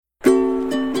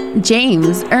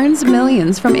James earns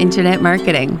millions from internet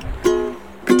marketing.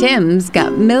 Tim's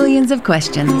got millions of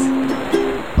questions.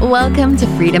 Welcome to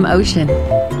Freedom Ocean.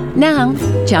 Now,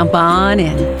 jump on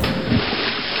in.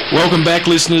 Welcome back,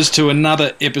 listeners, to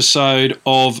another episode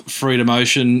of Freedom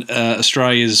Ocean,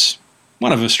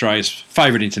 one of Australia's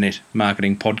favourite internet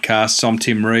marketing podcasts. I'm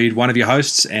Tim Reed, one of your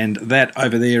hosts, and that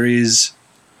over there is...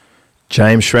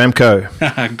 James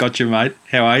Schramko. Got you, mate.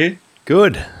 How are you?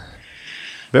 Good.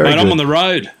 Very mate, good. I'm on the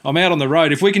road. I'm out on the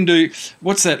road. If we can do...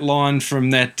 What's that line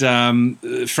from that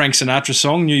Frank Sinatra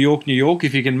song, New York, New York?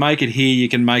 If you can make it here, you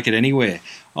can make it anywhere.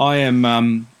 I am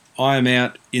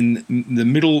out in the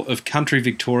middle of country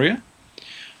Victoria.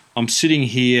 I'm sitting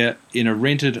here in a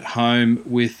rented home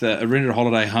with a rented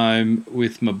holiday home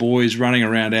with my boys running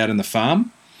around out in the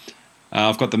farm.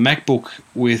 I've got the MacBook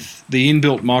with the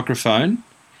inbuilt microphone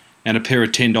and a pair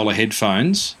of $10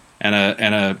 headphones and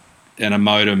a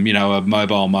modem, a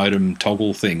mobile modem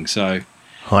toggle thing. So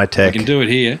high tech. I can do it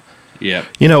here. Yeah.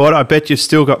 You know what? I bet you've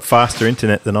still got faster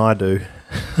internet than I do.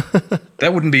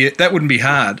 That wouldn't be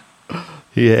hard.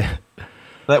 Yeah.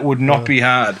 That would not be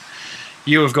hard.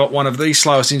 You have got one of the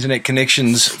slowest internet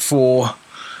connections for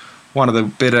one of the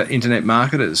better internet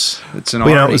marketers. It's an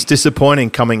irony. It was disappointing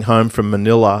coming home from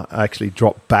Manila. I actually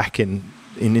dropped back in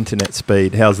internet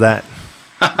speed. How's that?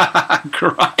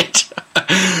 Great.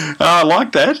 I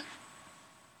like that.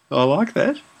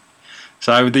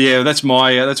 So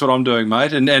that's what I'm doing,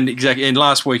 mate. And exactly. And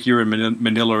last week you were in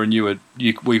Manila, and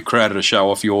we crowded a show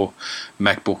off your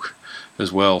MacBook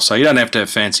as well. So you don't have to have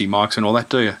fancy mics and all that,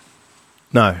 do you?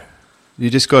 No, you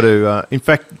just got to. In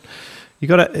fact, you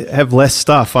got to have less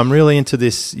stuff. I'm really into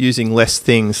this using less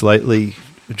things lately.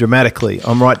 Dramatically,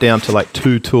 I'm right down to like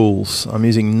 2 tools. I'm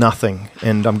using nothing,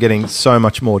 and I'm getting so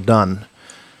much more done.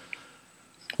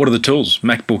 What are the tools?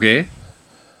 MacBook Air?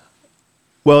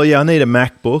 Well, yeah, I need a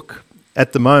MacBook.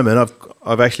 At the moment,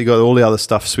 I've actually got all the other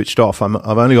stuff switched off.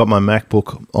 I've only got my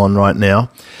MacBook on right now,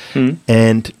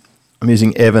 and I'm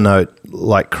using Evernote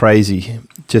like crazy.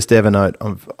 Just Evernote.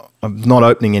 I'm not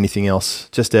opening anything else.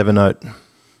 Just Evernote.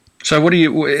 So what do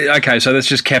you? Okay, so that's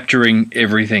just capturing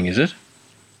everything, is it?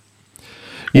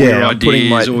 Yeah, your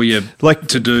ideas, or your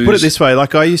to-dos. Put it this way,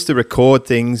 like I used to record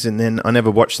things and then I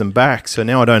never watched them back, so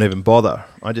now I don't even bother.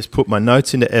 I just put my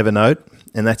notes into Evernote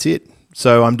and that's it.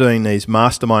 So I'm doing these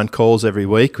mastermind calls every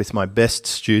week with my best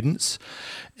students,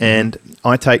 and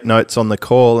I take notes on the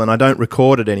call and I don't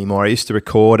record it anymore. I used to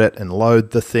record it and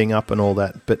load the thing up and all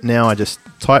that, but now I just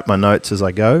type my notes as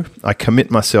I go. I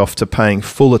commit myself to paying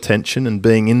full attention and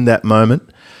being in that moment,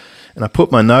 and I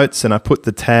put my notes and I put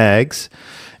the tags.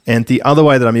 And the other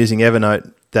way that I'm using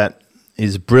Evernote that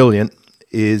is brilliant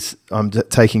is I'm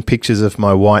taking pictures of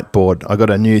my whiteboard. I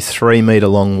got a new 3-meter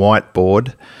long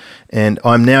whiteboard, and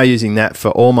I'm now using that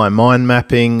for all my mind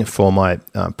mapping, for my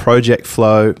project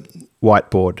flow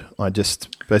whiteboard. I just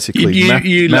basically map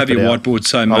love your out. Whiteboard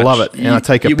so much. I love it, and I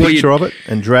take a picture of it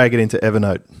and drag it into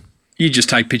Evernote. You just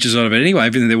take pictures of it anyway,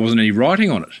 even though there wasn't any writing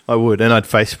on it. I would, and I'd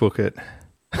Facebook it.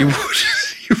 You would.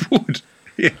 You would.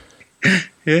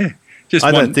 Yeah.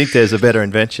 I don't think there's a better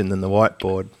invention than the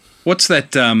whiteboard. What's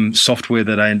that software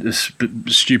that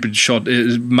ain't stupid shot,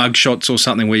 mug shots or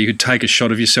something, where you could take a shot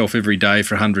of yourself every day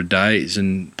for 100 days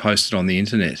and post it on the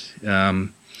internet?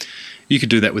 You could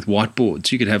do that with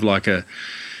whiteboards. You could have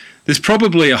there's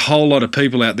probably a whole lot of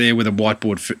people out there with a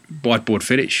whiteboard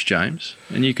fetish, James,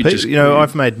 and you could just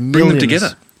I've made millions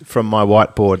together from my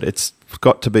whiteboard. It's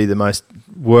got to be the most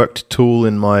worked tool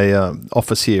in my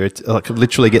office here. It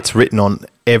literally gets written on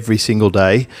every single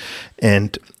day,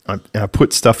 and I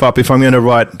put stuff up. If I'm going to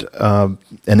write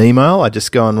an email, I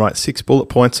just go and write 6 bullet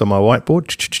points on my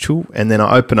whiteboard, and then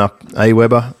I open up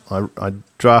Aweber, I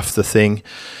draft the thing,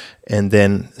 and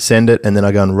then send it, and then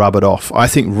I go and rub it off. I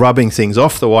think rubbing things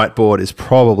off the whiteboard is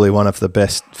probably one of the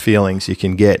best feelings you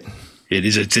can get. It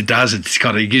is. It does.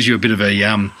 It gives you a bit of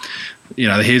a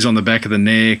the hairs on the back of the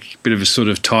neck, bit of a sort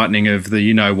of tightening of the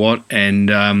you-know-what, and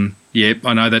I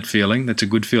know that feeling. That's a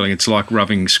good feeling. It's like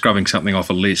scrubbing something off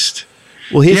a list.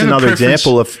 Well, here's another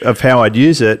example of how I'd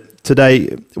use it.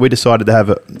 Today, we decided to have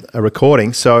a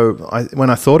recording, so when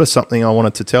I thought of something I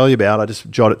wanted to tell you about, I just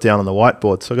jot it down on the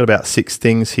whiteboard. So I've got about 6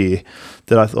 things here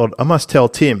that I thought I must tell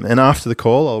Tim, and after the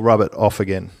call, I'll rub it off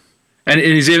again. And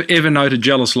is Evernote a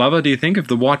jealous lover, do you think, of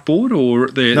the whiteboard, or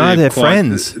they're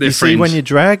friends? They're you see, when you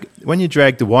drag the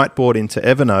whiteboard into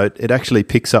Evernote, it actually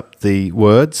picks up the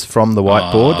words from the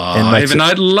whiteboard and makes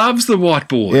Evernote loves the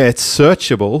whiteboard. Yeah, it's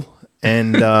searchable,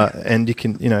 and and you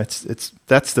can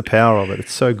that's the power of it.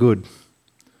 It's so good.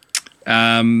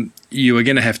 You are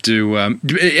going to have to,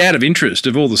 out of interest,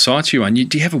 of all the sites you own,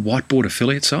 do you have a whiteboard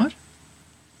affiliate site?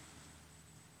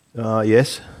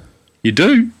 Yes. You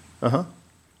do? Uh-huh.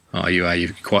 Oh,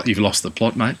 you've lost the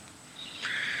plot, mate.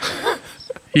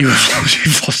 You've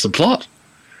lost the plot.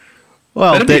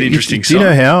 Well, that'd be an interesting do you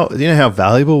know how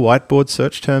valuable whiteboard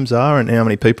search terms are and how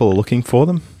many people are looking for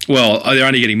them? Well, they're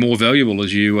only getting more valuable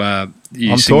as you I'm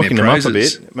sing talking their them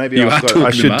praises. up a bit. Maybe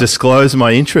I should disclose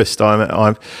my interest.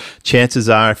 Chances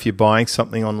are, if you're buying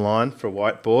something online for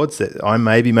whiteboards, that I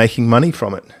may be making money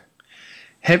from it.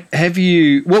 Have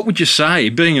you? What would you say,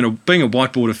 being a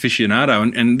whiteboard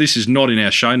aficionado? And this is not in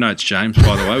our show notes, James.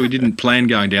 By the way, we didn't plan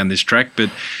going down this track, but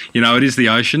it is the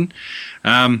ocean.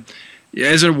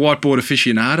 As a whiteboard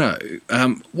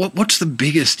aficionado, what's the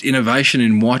biggest innovation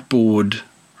in whiteboard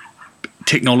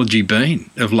technology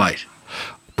been of late?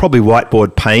 Probably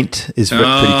whiteboard paint is pretty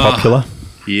popular.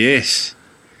 Yes.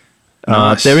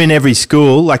 Nice. They're in every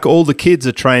school. Like, all the kids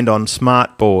are trained on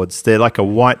smart boards. They're like a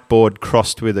whiteboard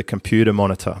crossed with a computer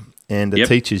monitor, and the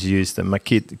teachers use them. The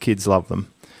kids love them.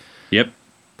 Yep.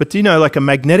 But do you know, like a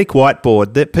magnetic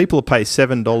whiteboard, that people pay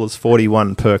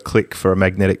 $7.41 per click for a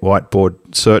magnetic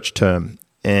whiteboard search term,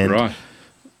 and right.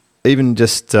 even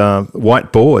just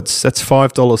whiteboards, that's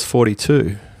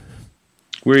 $5.42.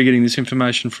 Where are you getting this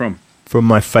information from? From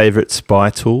my favourite spy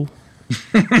tool.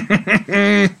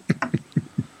 There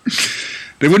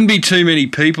wouldn't be too many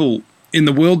people in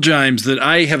the world, James, that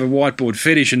A, have a whiteboard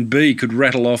fetish, and B, could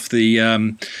rattle off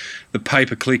the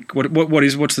pay-per-click.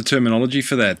 What's the terminology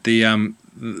for that?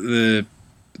 The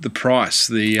price,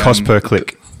 the cost per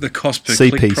click, the cost per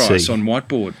CPC. click price on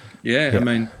whiteboard. Yeah. I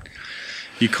mean,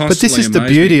 you constantly. But this is the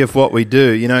beauty of what we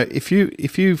do. If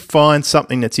you find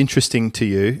something that's interesting to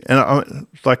you, and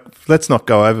let's not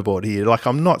go overboard here. Like,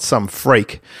 I'm not some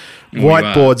freak.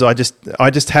 Whiteboards,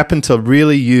 I just happen to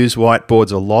really use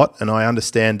whiteboards a lot, and I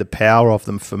understand the power of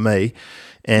them for me.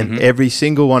 And every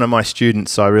single one of my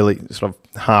students, I really sort of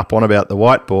harp on about the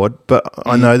whiteboard, but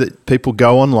I know that people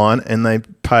go online and they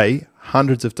pay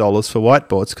hundreds of dollars for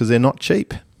whiteboards because they're not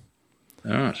cheap.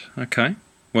 All right. Okay.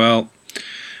 Well,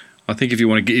 I think if you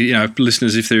want to get,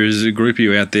 listeners, if there is a group of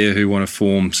you out there who want to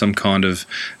form some kind of,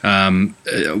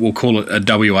 we'll call it a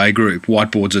WA group,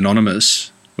 Whiteboards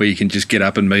Anonymous, where you can just get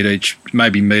up and meet each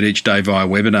day via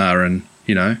webinar and,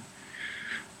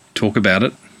 talk about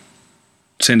it.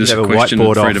 Send us a question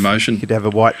at Freedom Ocean. You could have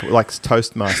a whiteboard like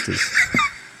Toastmasters.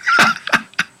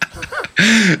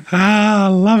 I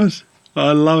love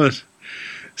it.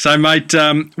 So, mate,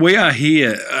 we are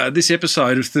here. This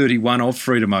episode of 31 of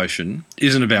Freedom Ocean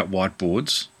isn't about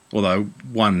whiteboards, although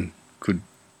one could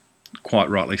quite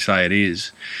rightly say it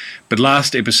is. But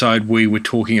last episode we were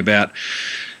talking about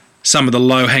some of the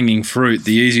low-hanging fruit,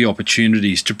 the easy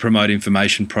opportunities to promote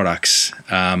information products,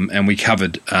 and we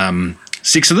covered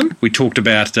 6 of them. We talked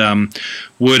about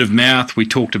word of mouth. We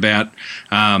talked about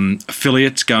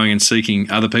affiliates going and seeking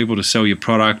other people to sell your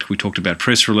product. We talked about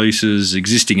press releases,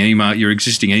 your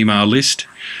existing email list.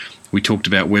 We talked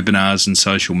about webinars and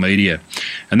social media.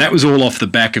 And that was all off the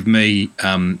back of me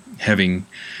having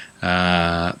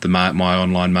my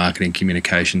online marketing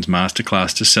communications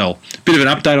masterclass to sell. Bit of an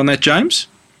update on that, James.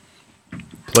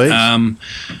 Please.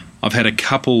 I've had a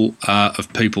couple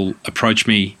of people approach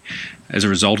me as a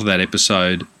result of that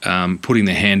episode, putting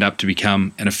their hand up to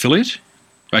become an affiliate.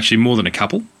 Actually, more than a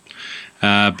couple,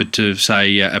 but to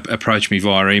say approach me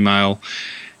via email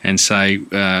and say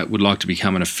would like to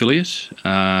become an affiliate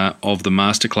of the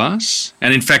masterclass.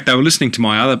 And in fact, they were listening to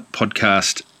my other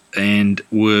podcast and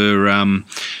were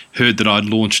heard that I'd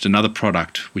launched another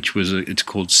product, which was it's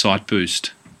called Site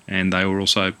Boost, and they were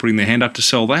also putting their hand up to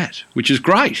sell that, which is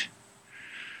great.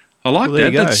 I like there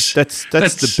that. You go. That's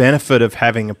the benefit of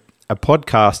having a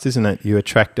podcast, isn't it? You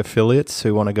attract affiliates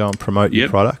who want to go and promote your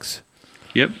products.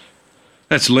 Yep.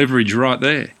 That's leverage right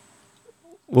there.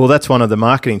 Well, that's one of the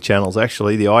marketing channels,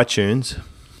 actually, the iTunes.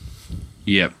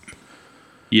 Yep.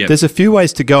 There's a few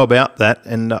ways to go about that,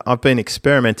 and I've been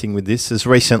experimenting with this as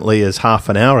recently as half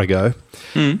an hour ago,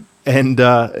 and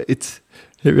it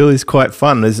really is quite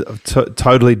fun. There's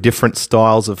totally different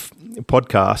styles of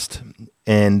podcast,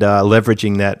 and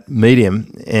leveraging that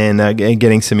medium and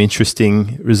getting some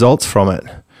interesting results from it.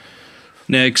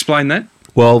 Now, explain that.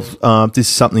 Well, this is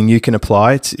something you can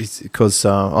apply. It's because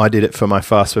I did it for my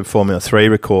Fast Web Formula 3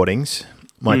 recordings.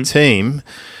 My team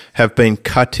have been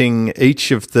cutting each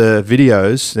of the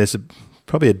videos, there's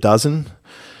probably a dozen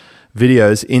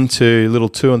videos, into little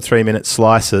 2 and 3 minute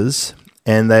slices,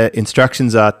 and the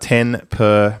instructions are 10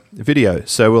 per video.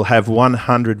 So we'll have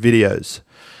 100 videos.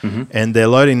 And they're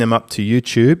loading them up to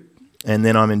YouTube, and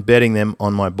then I'm embedding them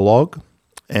on my blog,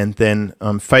 and then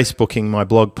I'm Facebooking my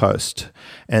blog post,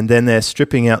 and then they're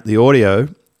stripping out the audio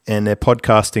and they're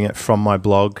podcasting it from my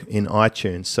blog in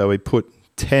iTunes. So we put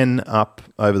 10 up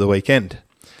over the weekend.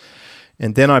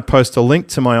 And then I post a link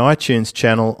to my iTunes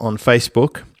channel on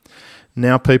Facebook.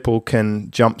 Now people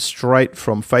can jump straight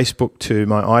from Facebook to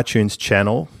my iTunes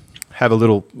channel, have a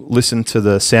little listen to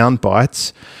the sound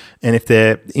bites, and if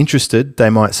they're interested,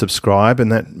 they might subscribe,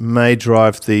 and that may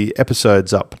drive the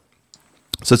episodes up.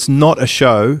 So it's not a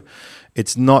show.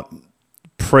 It's not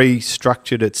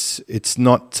pre-structured. It's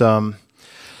not.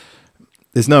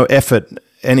 There's no effort,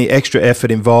 any extra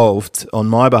effort involved on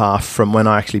my behalf from when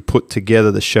I actually put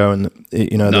together the show and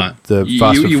the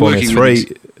Fast Food Formula 3.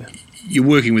 You're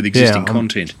working with existing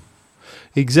content.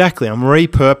 Exactly. I'm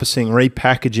repurposing,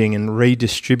 repackaging, and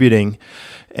redistributing,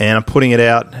 and I'm putting it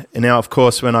out. And now, of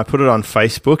course, when I put it on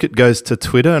Facebook, it goes to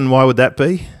Twitter. And why would that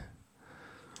be?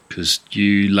 Because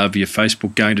you love your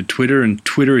Facebook going to Twitter, and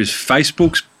Twitter is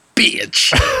Facebook's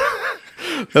bitch.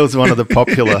 That was one of the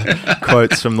popular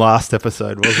quotes from last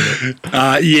episode, wasn't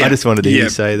it? Yeah. I just wanted to hear you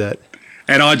say that.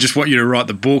 And I just want you to write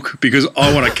the book, because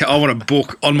I want a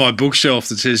book on my bookshelf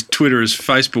that says Twitter is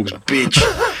Facebook's bitch.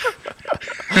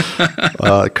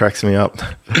 Oh, it cracks me up.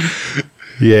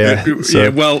 Yeah.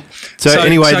 So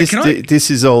anyway, this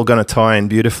is all going to tie in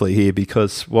beautifully here,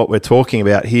 because what we're talking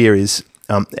about here is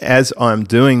as I'm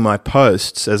doing my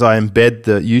posts, as I embed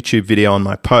the YouTube video on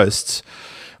my posts,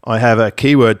 I have a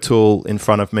keyword tool in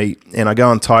front of me, and I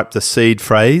go and type the seed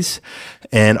phrase,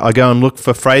 and I go and look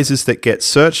for phrases that get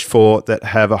searched for that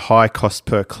have a high cost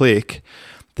per click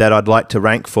that I'd like to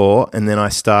rank for, and then I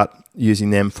start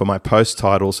using them for my post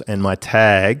titles and my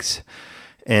tags.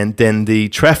 And then the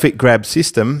traffic grab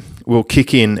system will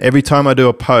kick in. Every time I do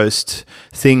a post,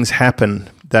 things happen.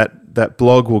 That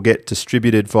blog will get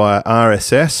distributed via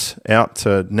RSS out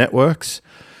to networks.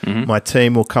 Mm-hmm. My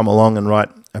team will come along and write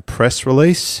a press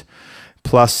release.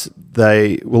 Plus,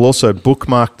 they will also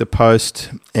bookmark the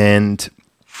post, and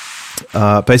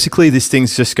basically this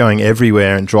thing's just going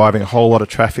everywhere and driving a whole lot of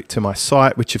traffic to my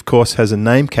site, which of course has a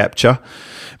name capture,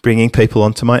 bringing people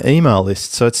onto my email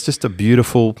list. So it's just a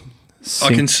beautiful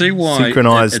I can see why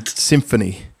synchronized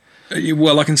symphony.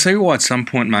 Well, I can see why at some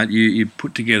point, mate, you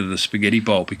put together the spaghetti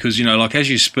bowl, because, like as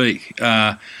you speak,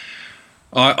 I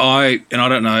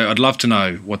don't know, I'd love to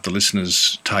know what the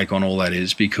listeners' take on all that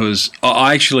is, because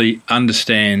I actually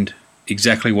understand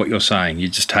exactly what you're saying. You're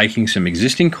just taking some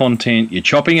existing content, you're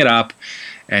chopping it up,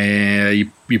 and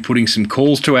you're putting some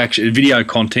calls to action, video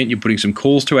content, you're putting some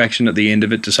calls to action at the end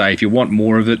of it to say, if you want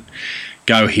more of it,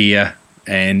 go here.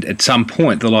 And at some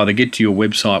point, they'll either get to your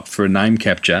website for a name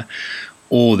capture,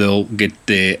 or they'll get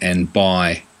there and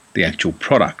buy the actual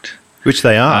product. Which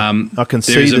they are. I can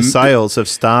see the sales have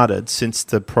started since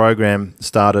the program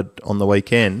started on the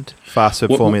weekend. Fast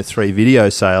Food Formula 3 video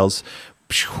sales,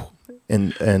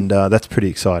 and that's pretty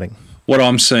exciting. What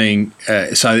I'm seeing,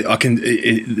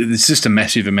 it's just a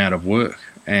massive amount of work,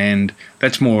 and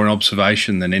that's more an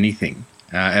observation than anything.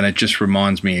 And it just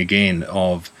reminds me again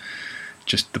of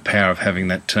just the power of having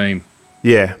that team.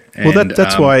 Yeah. Well,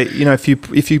 that's why,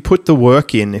 if you put the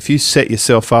work in, if you set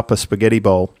yourself up a spaghetti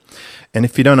bowl, and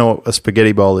if you don't know what a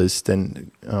spaghetti bowl is,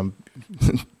 then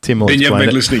Tim will explain it. Then you haven't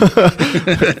been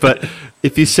listening. But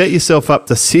if you set yourself up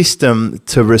the system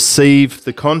to receive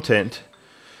the content,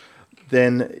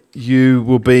 then you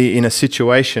will be in a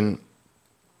situation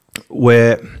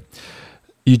where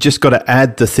you just got to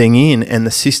add the thing in and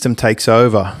the system takes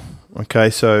over. Okay,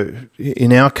 so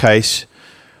in our case,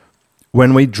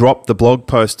 when we drop the blog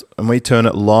post and we turn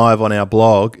it live on our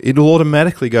blog, it'll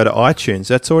automatically go to iTunes.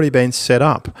 That's already been set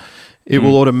up. It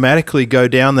will automatically go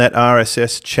down that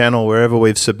RSS channel wherever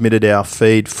we've submitted our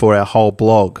feed for our whole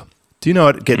blog. Do you know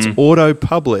it gets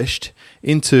auto-published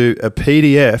into a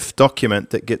PDF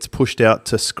document that gets pushed out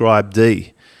to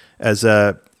ScribeD as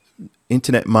a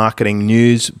internet marketing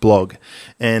news blog?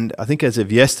 And I think as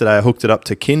of yesterday, I hooked it up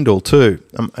to Kindle too.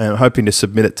 I'm hoping to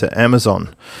submit it to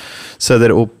Amazon so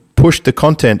that it will push the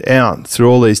content out through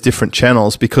all these different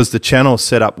channels, because the channel's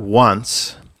set up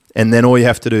once, and then all you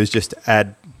have to do is just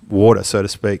add water, so to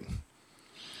speak.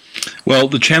 Well,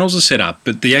 the channels are set up,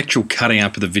 but the actual cutting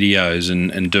up of the videos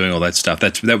and doing all that stuff,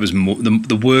 that was more,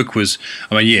 the work was,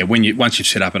 once you've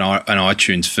set up an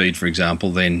iTunes feed, for example,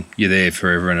 then you're there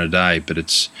forever and a day, but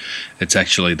it's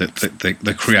actually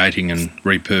the creating and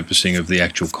repurposing of the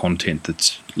actual content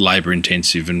that's labour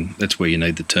intensive, and that's where you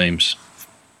need the teams,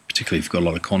 particularly if you've got a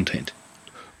lot of content.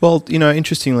 Well,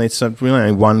 interestingly, it's really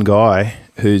only one guy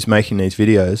who's making these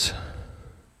videos.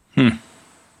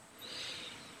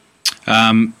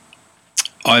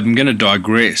 I'm going to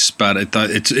digress, but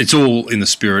it's all in the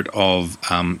spirit of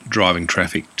driving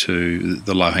traffic to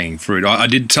the low-hanging fruit. I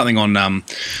did something on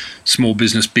Small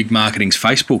Business Big Marketing's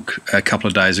Facebook a couple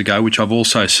of days ago, which I've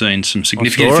also seen some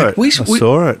significant... I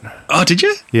saw it. Oh, did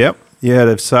you? Yep. Yeah,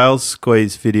 the sales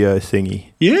squeeze video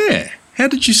thingy. Yeah. How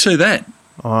did you see that?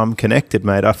 I'm connected,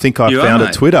 mate. I think I You found are, it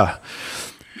mate. Twitter.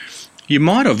 You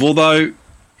might have, although,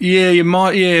 yeah, you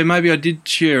might. Yeah, maybe I did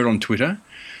share it on Twitter.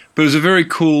 But it was a very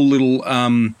cool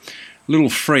little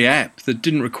free app that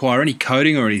didn't require any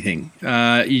coding or anything.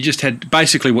 You just had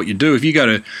basically what you do. If you go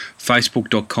to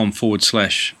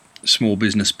facebook.com/small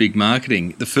business big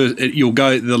marketing,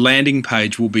 the landing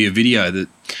page will be a video that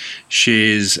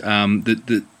shares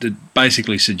that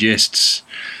basically suggests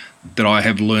that I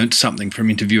have learnt something from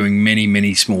interviewing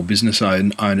many small business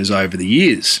owners over the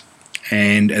years.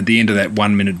 And at the end of that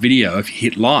 1 minute video, if you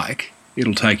hit like,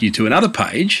 it'll take you to another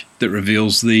page that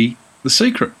reveals the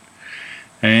secret.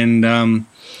 And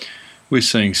we're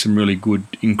seeing some really good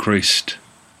increased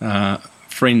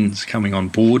friends coming on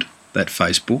board that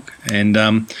Facebook.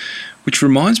 And which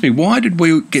reminds me, why did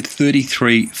we get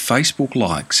 33 Facebook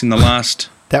likes in the last...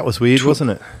 That was weird, wasn't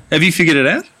it? Have you figured it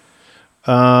out?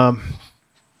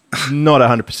 Not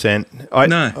 100%.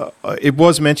 No. It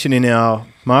was mentioned in our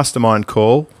mastermind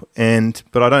call,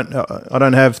 but I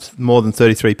don't have more than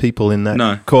 33 people in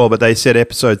that call. But they said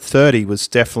episode 30 was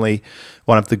definitely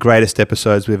one of the greatest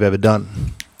episodes we've ever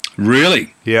done.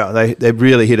 Really? Yeah, they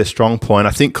really hit a strong point.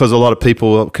 I think because a lot of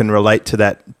people can relate to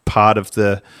that part of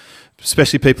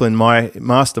especially people in my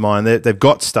mastermind. They've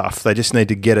got stuff. They just need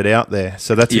to get it out there.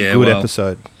 So that's a good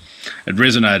episode. It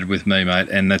resonated with me, mate,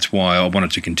 and that's why I wanted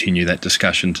to continue that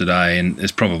discussion today. And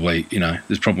there's probably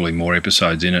more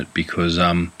episodes in it because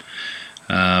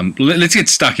let's get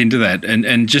stuck into that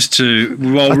and just to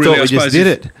I thought we just did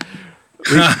it.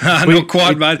 Not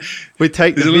quite, mate. We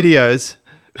take the videos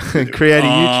and create a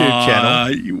YouTube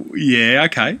channel. Yeah,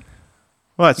 okay.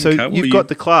 Right, so you've got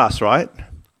the class, right?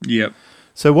 Yep.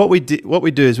 So what we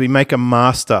do is we make a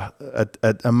master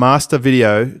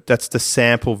video. That's the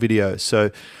sample video.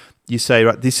 So you say,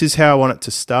 right, this is how I want it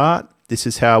to start. This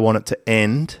is how I want it to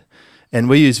end. And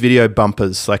we use video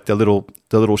bumpers, like the little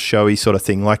showy sort of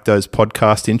thing, like those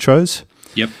podcast intros.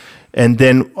 Yep. And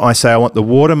then I say I want the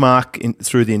watermark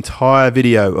through the entire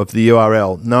video of the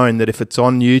URL, knowing that if it's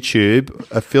on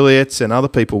YouTube, affiliates and other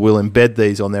people will embed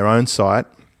these on their own site.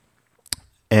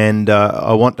 And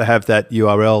I want to have that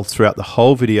URL throughout the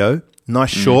whole video.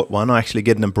 Nice short one. I actually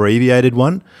get an abbreviated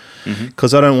one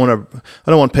because I don't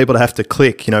want people to have to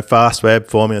click, Fast Web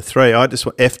Formula 3. I just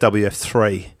want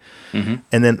FWF3. And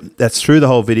then that's through the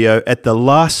whole video. At the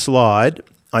last slide,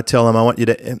 I tell them I want you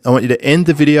to end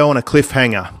the video on a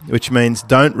cliffhanger, which means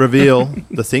don't reveal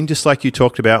the thing, just like you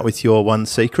talked about with your one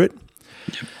secret.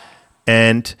 Yep.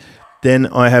 And then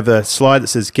I have a slide that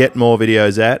says get more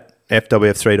videos at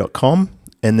fwf3.com,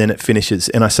 and then it finishes.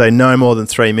 And I say no more than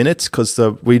 3 minutes because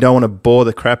we don't want to bore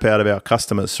the crap out of our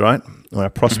customers, right, or our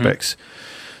prospects.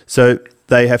 So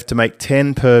they have to make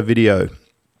 10 per video.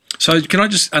 So can I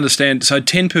just understand? So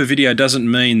 10 per video doesn't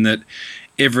mean that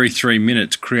every 3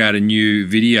 minutes create a new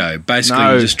video.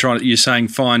 Basically, you're saying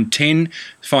find 10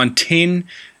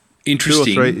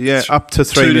 interesting. 2 or 3, up to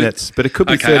 3 minutes, but it could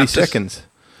be 30 seconds.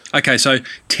 Okay, so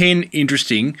 10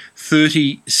 interesting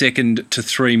 30-second to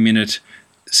 3 minute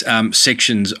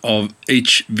sections of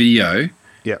each video,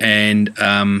 and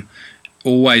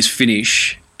always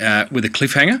finish with a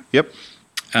cliffhanger. Yep.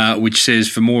 Which says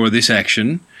for more of this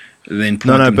action. Then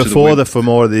before for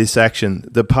more of this action,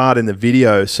 the part in the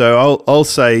video. So I'll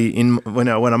say when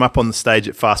I'm up on the stage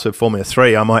at Fast Web Formula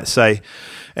 3, I might say,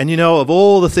 and of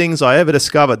all the things I ever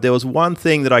discovered, there was one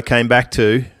thing that I came back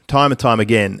to time and time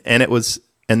again, and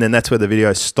then that's where the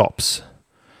video stops.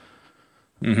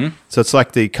 So it's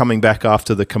like the coming back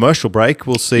after the commercial break.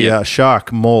 We'll see a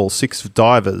shark maul 6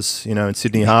 divers, in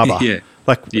Sydney Harbour,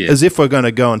 as if we're going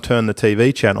to go and turn the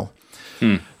TV channel.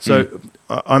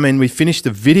 I mean, we finish the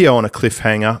video on a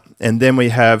cliffhanger, and then we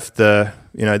have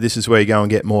this is where you go and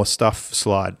get more stuff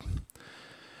slide.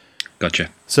 Gotcha.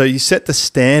 So you set the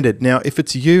standard. Now, if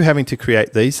it's you having to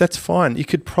create these, that's fine. You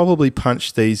could probably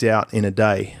punch these out in a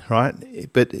day, right?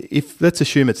 But let's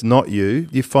assume it's not you,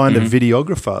 you find a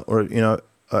videographer or,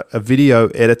 a video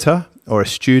editor or a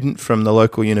student from the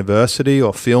local university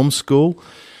or film school,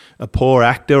 a poor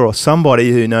actor or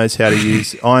somebody who knows how to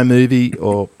use iMovie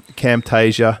or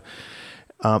Camtasia,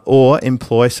 or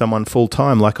employ someone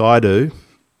full-time like I do.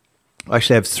 I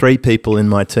actually have 3 people in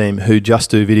my team who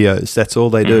just do videos. That's all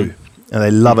they do, and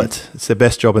they love it. It's the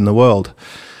best job in the world.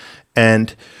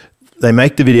 And they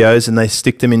make the videos and they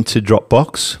stick them into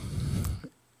Dropbox,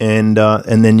 and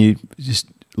then you just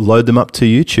load them up to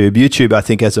YouTube. YouTube, I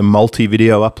think, has a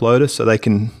multi-video uploader, so they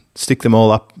can stick them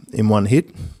all up in one hit.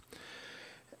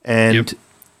 And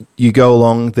you go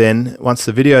along then, once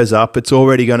the video's up, it's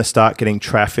already going to start getting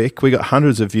traffic. We got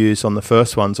hundreds of views on the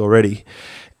first ones already.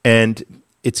 And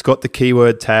it's got the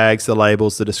keyword tags, the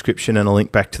labels, the description, and a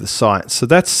link back to the site. So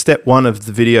that's step one of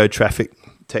the video traffic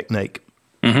technique.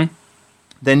 Mm-hmm.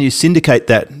 Then you syndicate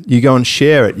that. You go and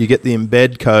share it. You get the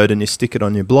embed code and you stick it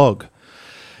on your blog.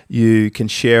 You can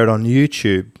share it on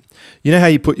YouTube. You know how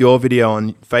you put your video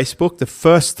on Facebook? The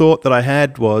first thought that I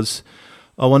had was,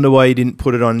 I wonder why you didn't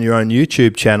put it on your own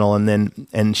YouTube channel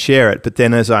and share it. But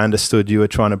then as I understood you were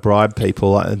trying to bribe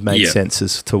people, it made sense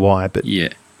as to why. But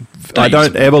I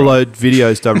don't ever load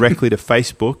videos directly to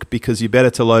Facebook, because you're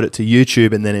better to load it to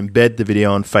YouTube and then embed the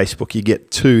video on Facebook. You get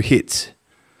 2 hits.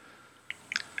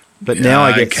 But now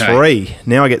I get 3.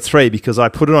 Now I get 3 because I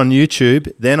put it on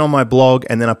YouTube, then on my blog,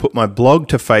 and then I put my blog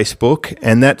to Facebook,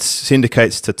 and that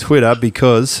syndicates to Twitter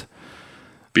because...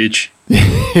 Bitch.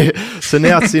 So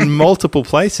now it's in multiple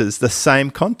places, the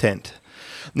same content.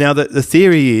 Now the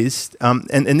theory is,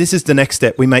 and this is the next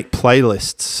step, we make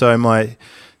playlists. So my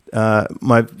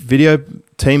video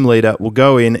team leader will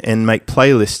go in and make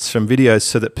playlists from videos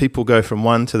so that people go from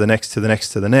one to the next to the next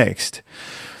to the next.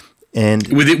 And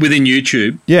within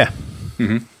YouTube? Yeah.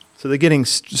 Mm-hmm. So they're getting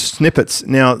snippets.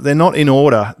 Now, they're not in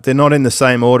order. They're not in the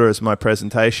same order as my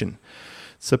presentation.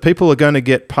 So people are going to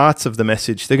get parts of the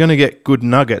message. They're going to get good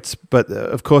nuggets. But,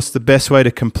 of course, the best way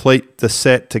to complete the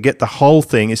set, to get the whole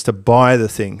thing, is to buy the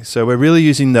thing. So we're really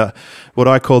using what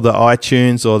I call the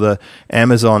iTunes or the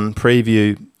Amazon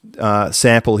preview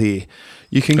sample here.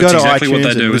 You can go to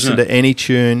iTunes and listen to any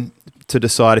tune to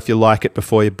decide if you like it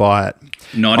before you buy it.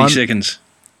 90 seconds.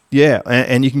 Yeah,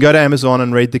 and you can go to Amazon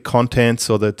and read the contents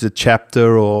or the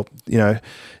chapter, or,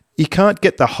 you can't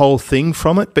get the whole thing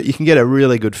from it, but you can get a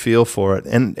really good feel for it.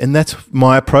 And that's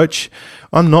my approach.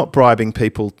 I'm not bribing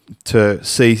people to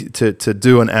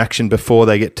do an action before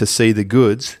they get to see the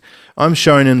goods. I'm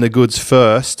showing them the goods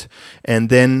first, and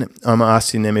then I'm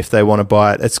asking them if they want to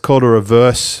buy it. It's called a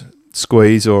reverse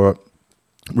squeeze or a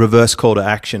reverse call to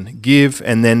action. Give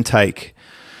and then take.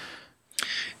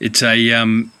 It's a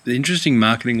interesting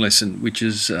marketing lesson, which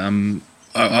is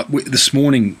this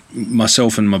morning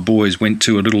myself and my boys went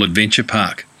to a little adventure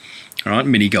park, all right,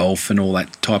 mini golf and all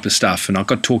that type of stuff. And I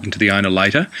got talking to the owner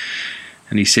later,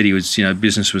 and he said he was,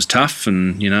 business was tough,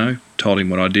 and, told him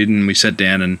what I did, and we sat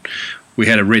down and we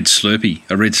had a red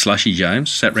slushy, James.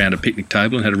 Sat round a picnic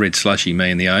table and had a red slushy, me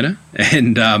and the owner,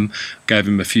 and gave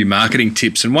him a few marketing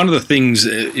tips. And one of the things,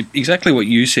 exactly what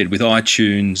you said with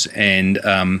iTunes and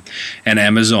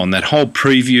Amazon, that whole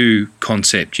preview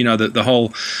concept, the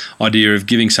whole idea of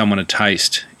giving someone a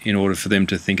taste in order for them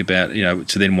to think about,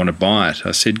 to then want to buy it.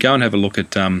 I said, go and have a look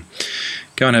at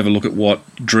what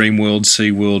Dreamworld,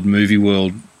 SeaWorld, Movie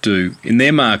World do in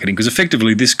their marketing, because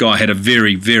effectively this guy had a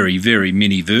very, very, very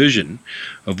mini version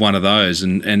of one of those,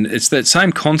 and it's that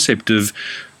same concept of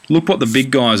look what the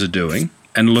big guys are doing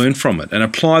and learn from it and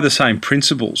apply the same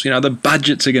principles. The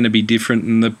budgets are going to be different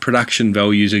and the production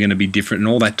values are going to be different and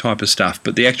all that type of stuff,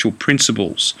 but the actual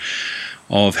principles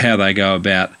of how they go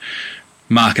about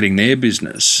marketing their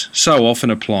business so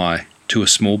often apply to a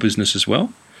small business as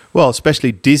well. Well,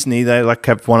 especially Disney, they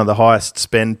have one of the highest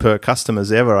spend per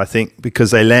customers ever, I think,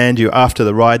 because they land you after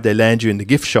the ride, they land you in the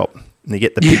gift shop and they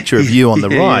get the picture of you on the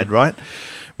ride, right?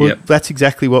 Well, that's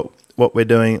exactly what we're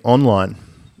doing online.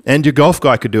 And your golf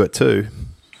guy could do it too.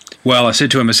 Well, I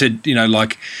said to him, he said,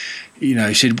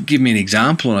 give me an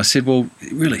example. And I said, well,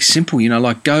 really simple,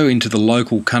 go into the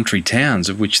local country towns,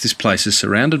 of which this place is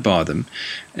surrounded by them,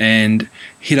 and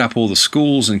hit up all the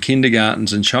schools and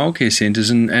kindergartens and childcare centres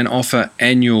and offer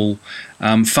annual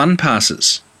fun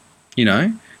passes,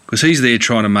 because he's there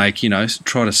trying to make,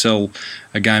 try to sell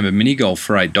a game of mini golf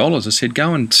for $8. I said,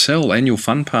 go and sell annual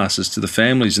fun passes to the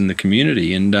families in the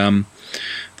community. And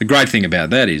the great thing about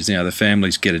that is, the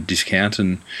families get a discount,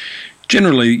 and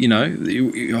generally,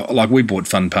 like we bought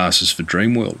fun passes for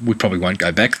Dreamworld. We probably won't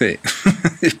go back there.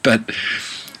 But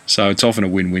so it's often a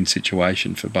win-win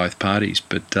situation for both parties.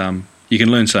 But you can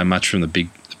learn so much from the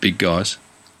big guys.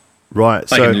 Right.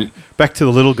 So back to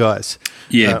the little guys.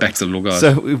 Yeah, back to the little guys.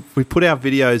 So we put our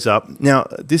videos up. Now,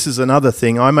 this is another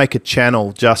thing. I make a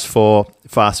channel just for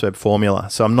Fast Web Formula.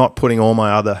 So I'm not putting all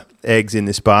my other eggs in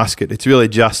this basket. It's really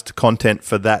just content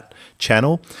for that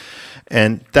channel.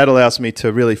 And that allows me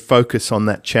to really focus on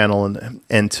that channel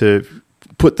and to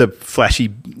put the flashy,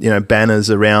 banners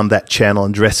around that channel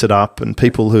and dress it up, and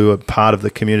people who are part of the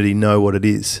community know what it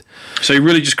is. So you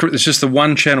really it's just the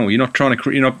one channel. You're not trying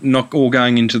to you're not all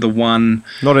going into the one.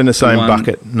 Not in the same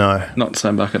bucket. No. Not the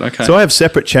same bucket. Okay. So I have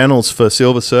separate channels for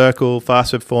Silver Circle,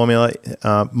 Fast Web Formula,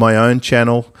 my own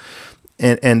channel,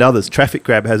 and others. Traffic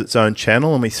Grab has its own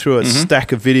channel, and we threw a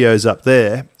stack of videos up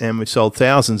there, and we sold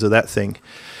thousands of that thing.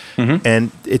 Mm-hmm.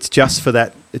 And it's just for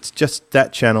that it's just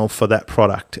that channel for that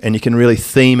product, and you can really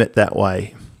theme it that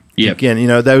way. Yep. Again, you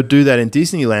know, they would do that in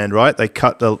Disneyland, right? They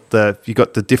cut you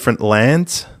got the different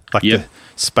lands, like the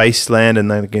space land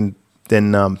and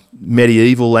then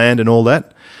medieval land and all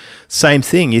that. Same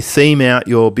thing, you theme out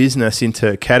your business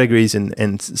into categories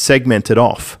and segment it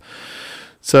off.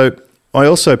 So I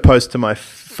also post to my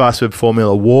Fast Web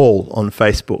Formula wall on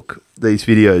Facebook these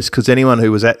videos, because anyone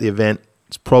who was at the event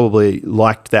probably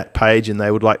liked that page and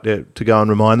they would like to go and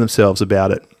remind themselves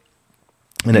about it.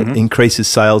 And it increases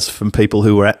sales from people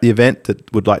who were at the event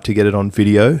that would like to get it on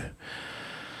video.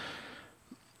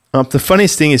 The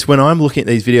funniest thing is when I'm looking at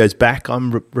these videos back,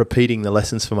 I'm repeating the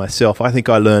lessons for myself. I think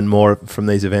I learn more from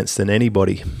these events than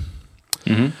anybody.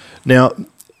 Now,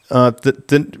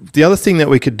 the other thing that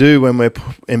we could do when we're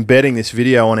embedding this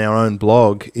video on our own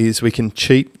blog is we can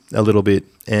cheat a little bit.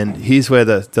 And here's where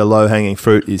the low-hanging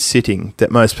fruit is sitting that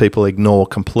most people ignore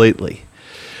completely.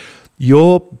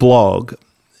 Your blog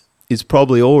is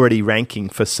probably already ranking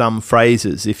for some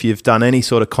phrases if you've done any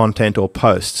sort of content or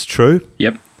posts, true?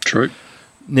 Yep, true.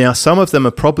 Now, some of them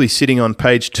are probably sitting on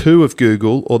page 2 of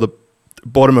Google or the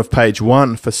bottom of page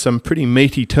 1 for some pretty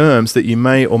meaty terms that you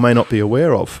may or may not be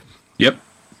aware of. Yep.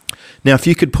 Now, if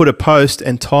you could put a post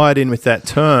and tie it in with that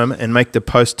term and make the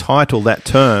post title that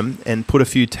term and put a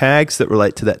few tags that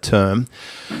relate to that term,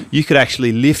 you could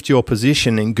actually lift your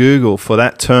position in Google for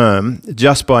that term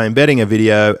just by embedding a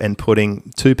video and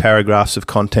putting 2 paragraphs of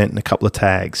content and a couple of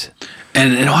tags.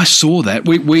 And I saw that.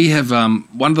 We have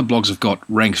one of the blogs I've got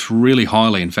ranks really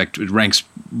highly. In fact, it ranks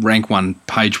rank 1,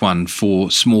 page 1 for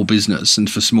small business and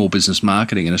for small business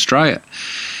marketing in Australia.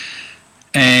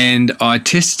 And I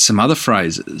tested some other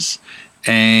phrases,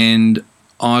 and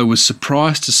I was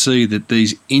surprised to see that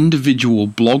these individual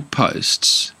blog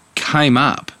posts came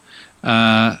up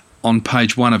on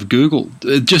page 1 of Google,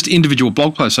 just individual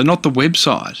blog posts, so not the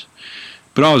website.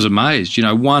 But I was amazed, you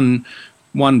know, one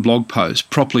blog post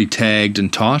properly tagged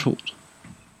and titled.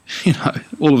 You know,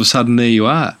 all of a sudden there you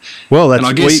are. Well, that's,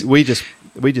 I guess, we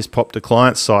just popped a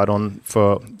client site on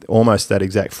for almost that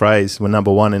exact phrase. We're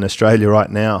number 1 in Australia right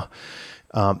now.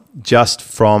 Just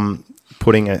from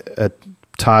putting a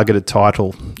targeted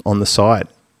title on the site.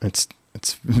 It's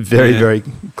very, very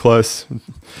close.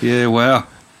 Yeah, wow.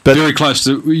 But very close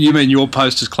to, you mean your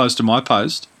post is close to my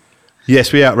post?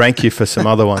 Yes, we outrank you for some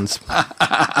other ones.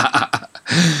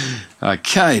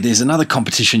 Okay, there's another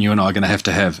competition you and I are going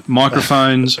to have.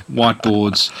 Microphones,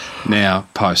 whiteboards, now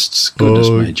posts. Goodness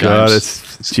me, James. God,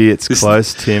 it's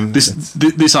close, Tim.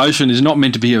 This ocean is not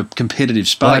meant to be a competitive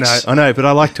space. I know, but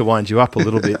I like to wind you up a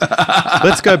little bit.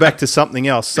 Let's go back to something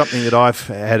else, something that I've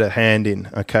had a hand in,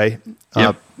 okay?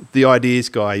 Yep. The Ideas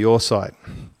Guy, your site.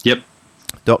 Yep.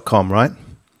 .com, right?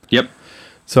 Yep.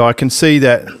 So I can see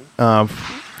that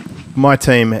my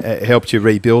team helped you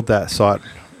rebuild that site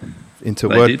into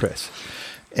WordPress.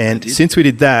 And since we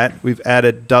did that, we've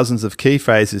added dozens of key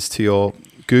phrases to your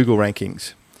Google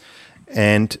rankings.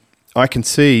 And I can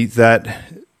see that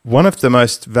one of the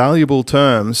most valuable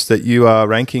terms that you are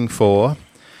ranking for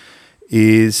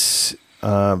is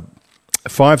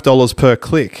 $5 per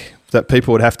click that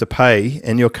people would have to pay.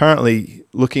 And you're currently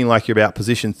looking like you're about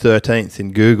position 13th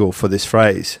in Google for this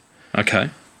phrase.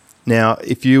 Okay. Now,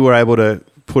 if you were able to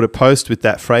put a post with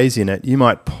that phrase in it, you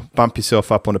might bump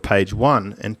yourself up onto page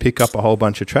 1 and pick up a whole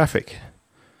bunch of traffic.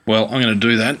 Well, I'm going to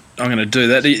do that.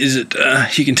 Is it?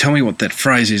 You can tell me what that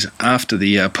phrase is after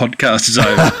the podcast is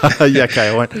over. Yeah, okay.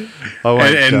 I won't.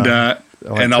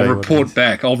 And I'll report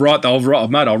back. I'll write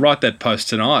that post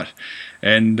tonight,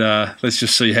 and let's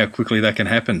just see how quickly that can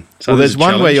happen. So well, there's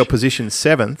one where you're positioned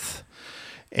 7th,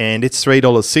 and it's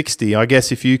 $3.60. I guess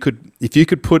if you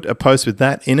could put a post with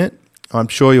that in it, I'm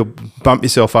sure you'll bump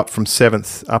yourself up from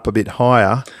 7th up a bit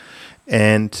higher.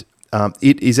 And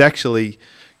it is actually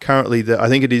currently, I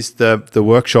think it is the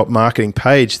workshop marketing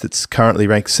page that's currently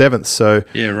ranked 7th. So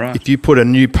yeah, right. If you put a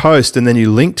new post and then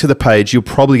you link to the page, you'll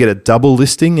probably get a double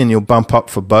listing and you'll bump up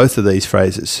for both of these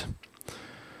phrases.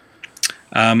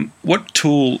 What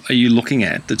tool are you looking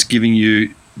at that's giving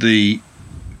you the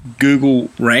Google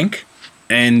rank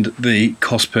and the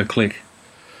cost per click?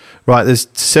 Right, there's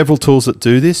several tools that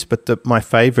do this, but my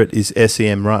favourite is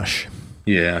SEMrush.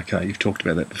 Yeah, okay, you've talked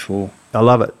about that before. I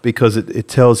love it because it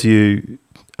tells you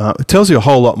a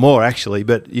whole lot more actually,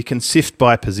 but you can sift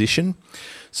by position.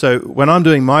 So when I'm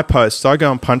doing my posts, I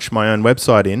go and punch my own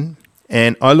website in,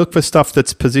 and I look for stuff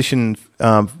that's positioned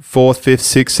 4th, 5th,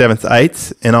 6th, 7th,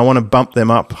 8th, and I want to bump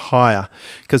them up higher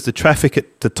because the traffic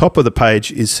at the top of the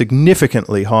page is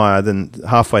significantly higher than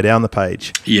halfway down the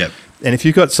page. Yep. And if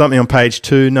you've got something on page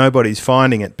 2, nobody's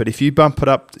finding it. But if you bump it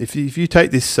up, if you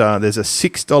take this, there's a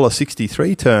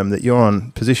 $6.63 term that you're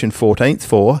on position 14th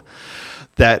for,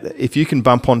 that if you can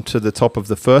bump onto the top of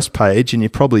the first page, and you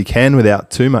probably can without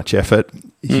too much effort,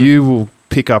 you will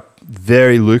pick up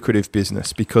very lucrative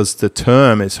business because the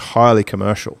term is highly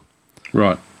commercial.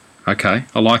 Right. Okay.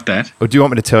 I like that. Or do you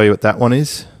want me to tell you what that one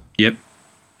is? Yep.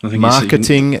 I think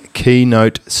Marketing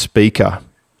keynote speaker.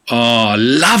 Oh, I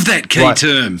love that key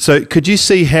term. So could you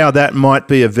see how that might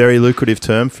be a very lucrative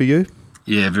term for you?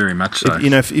 Yeah, very much so.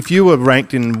 If you were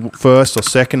ranked in first or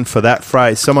second for that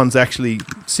phrase, someone's actually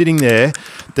sitting there,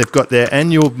 they've got their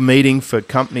annual meeting for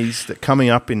companies that coming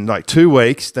up in like 2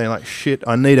 weeks, they're like, shit,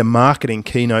 I need a marketing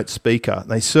keynote speaker.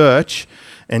 They search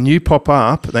and you pop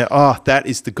up, that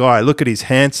is the guy. Look at his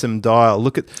handsome dial.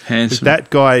 Look at that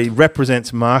guy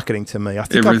represents marketing to me. I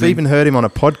think I've even heard him on a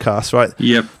podcast, right?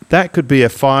 Yep. That could be a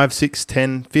 $5,000,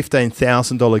 $6,000, $10,000,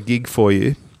 $15,000 gig for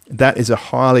you. That is a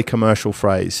highly commercial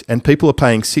phrase. And people are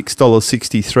paying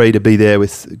 $6.63 to be there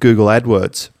with Google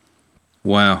AdWords.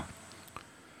 Wow.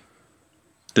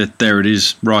 There it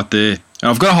is right there. And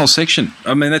I've got a whole section.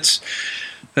 I mean, that's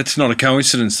not a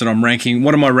coincidence that I'm ranking.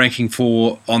 What am I ranking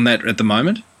for on that at the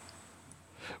moment?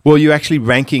 Well, you're actually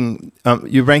ranking.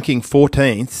 You're ranking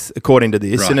 14th according to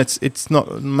this, right. And it's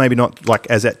maybe not like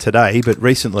as at today, but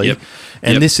recently. Yep.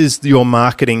 And this is your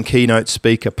marketing keynote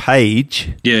speaker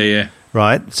page. Yeah.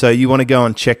 Right. So you want to go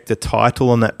and check the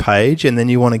title on that page, and then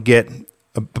you want to get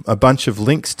a bunch of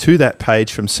links to that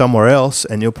page from somewhere else,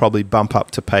 and you'll probably bump up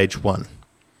to page 1.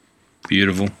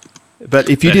 Beautiful. But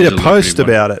if you did a post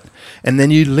about it, and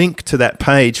then you link to that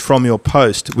page from your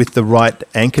post with the right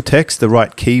anchor text, the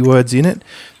right keywords in it,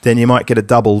 then you might get a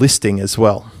double listing as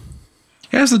well.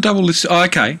 How's the double list? Oh,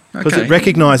 okay. Because it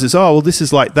recognises, this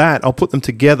is like that. I'll put them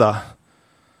together.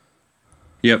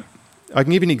 Yep. I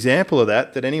can give you an example of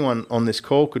that anyone on this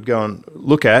call could go and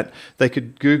look at. They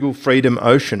could Google Freedom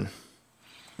Ocean.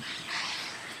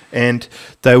 And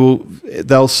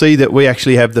they'll see that we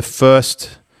actually have the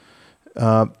first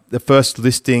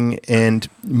listing and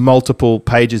multiple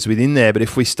pages within there. But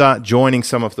if we start joining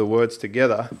some of the words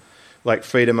together, like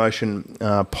Freedom Ocean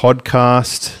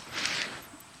podcast,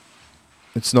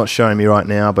 it's not showing me right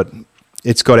now, but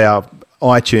it's got our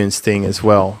iTunes thing as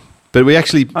well. But we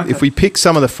actually, if we pick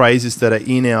some of the phrases that are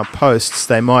in our posts,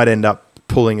 they might end up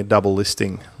pulling a double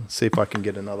listing. Let's see if I can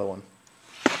get another one.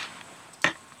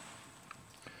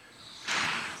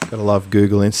 Gotta love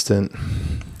Google Instant.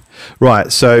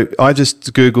 Right, so I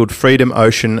just Googled Freedom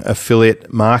Ocean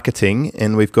affiliate marketing,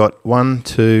 and we've got 1,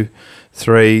 2,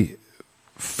 3,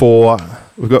 4.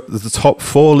 We've got the top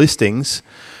 4 listings,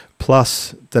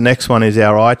 plus the next one is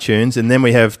our iTunes, and then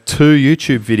we have 2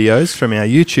 YouTube videos from our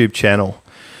YouTube channel.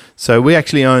 So we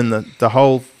actually own the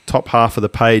whole top half of the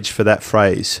page for that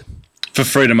phrase. For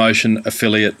Freedom Ocean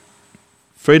affiliate.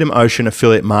 Freedom Ocean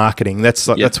affiliate marketing. That's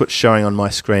what's showing on my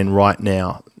screen right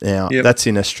now. Now, that's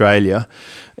in Australia.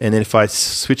 And then if I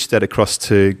switch that across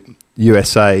to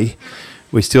USA,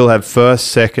 we still have first,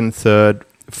 second, third,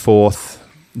 fourth,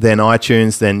 then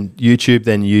iTunes, then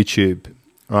YouTube,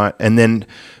 right? And then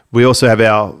we also have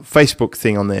our Facebook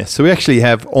thing on there. So we actually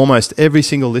have almost every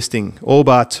single listing, all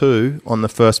bar 2, on the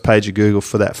first page of Google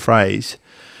for that phrase.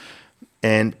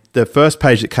 And the first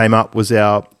page that came up was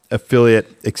our Affiliate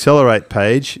Accelerate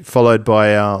page, followed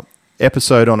by our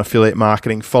episode on affiliate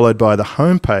marketing, followed by the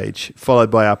home page, followed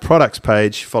by our products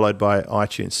page, followed by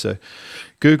iTunes. So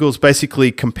Google's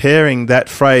basically comparing that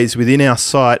phrase within our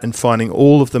site and finding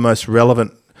all of the most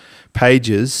relevant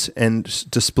pages and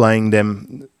displaying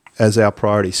them as our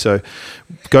priority. So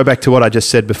go back to what I just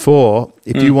said before.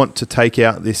 If you want to take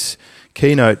out this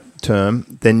keynote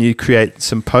term, then you create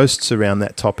some posts around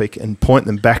that topic and point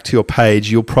them back to your page.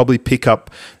 You'll probably pick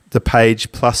up the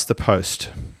page plus the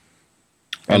post.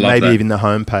 And maybe even the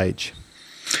home page.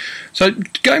 So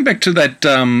going back to that,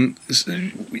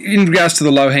 in regards to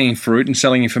the low-hanging fruit and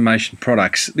selling information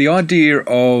products, the idea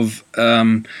of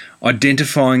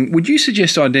identifying, would you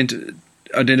suggest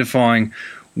identifying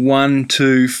 1,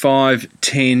 2, 5,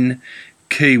 10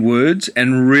 keywords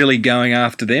and really going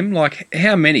after them? Like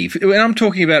how many? And I'm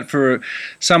talking about for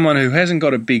someone who hasn't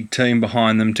got a big team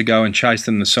behind them to go and chase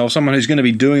them themselves, someone who's going to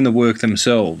be doing the work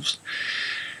themselves.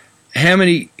 How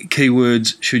many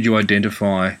keywords should you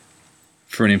identify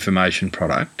for an information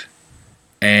product?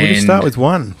 And we'll just start with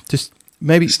one. Just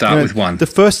maybe start with one. The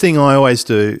first thing I always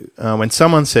do when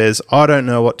someone says, I don't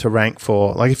know what to rank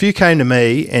for, like if you came to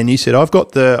me and you said, I've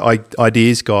got the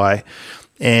ideas guy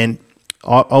and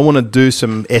I want to do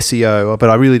some SEO, but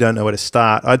I really don't know where to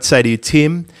start, I'd say to you,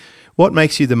 Tim, what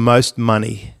makes you the most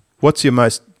money? What's your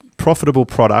most profitable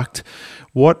product?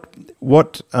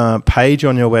 what page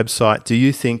on your website do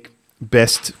you think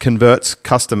best converts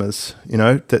customers,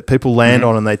 that people land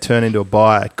on and they turn into a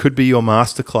buyer? It could be your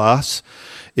masterclass.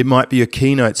 It might be your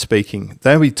keynote speaking.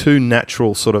 They'll be two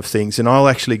natural sort of things. And I'll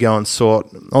actually go and sort.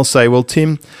 I'll say, well,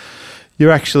 Tim,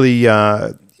 you're actually,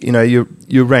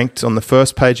 you're ranked on the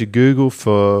first page of Google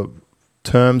for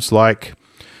terms like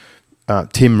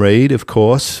Tim Reed, of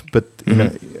course, but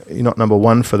you're not number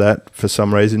one for that for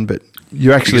some reason, but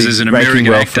you're actually because there's an American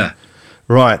actor.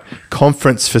 Right.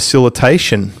 Conference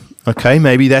facilitation. Okay,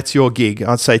 maybe that's your gig.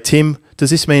 I'd say, Tim, does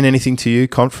this mean anything to you,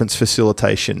 conference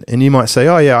facilitation? And you might say,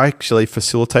 oh, yeah, I actually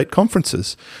facilitate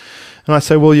conferences. And I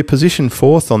say, well, you're positioned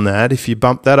fourth on that. If you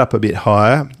bump that up a bit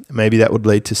higher, maybe that would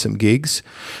lead to some gigs.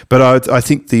 But I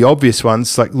think the obvious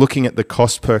ones, like looking at the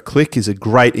cost per click, is a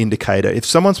great indicator. If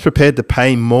someone's prepared to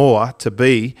pay more to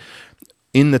be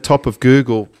in the top of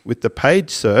Google with the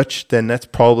page search, then that's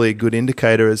probably a good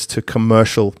indicator as to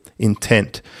commercial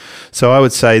intent. So I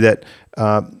would say that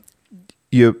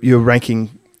you're ranking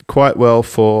quite well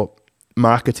for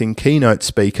marketing keynote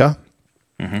speaker.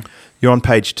 You're on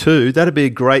page 2. That'd be a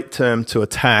great term to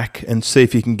attack and see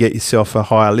if you can get yourself a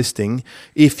higher listing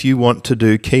if you want to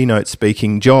do keynote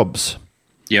speaking jobs.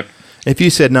 Yep. If you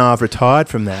said, no, I've retired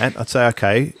from that, I'd say,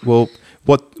 okay, well,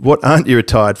 what aren't you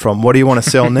retired from? What do you want to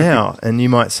sell now? And you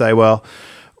might say, well,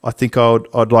 I think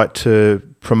I'd like to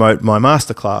promote my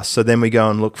masterclass. So then we go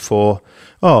and look for,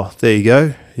 oh, there you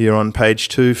go. You're on page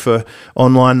 2 for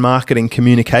online marketing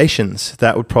communications.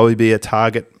 That would probably be a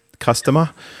target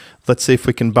customer. Let's see if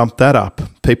we can bump that up.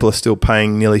 People are still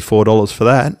paying nearly $4 for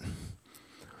that.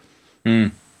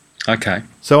 Okay.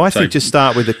 So I think just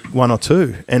start with one or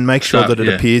two and make sure that it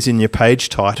appears in your page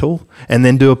title, and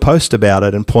then do a post about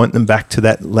it and point them back to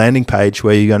that landing page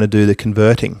where you're going to do the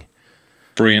converting.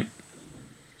 Brilliant.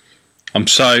 I'm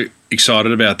so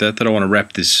excited about that I want to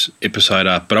wrap this episode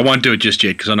up, but I won't do it just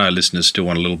yet because I know listeners still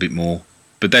want a little bit more.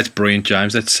 But that's brilliant,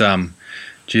 James. That's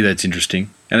that's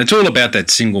interesting. And it's all about that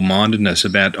single-mindedness,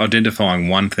 about identifying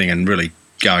one thing and really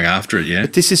going after it, yeah?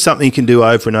 But this is something you can do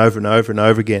over and over and over and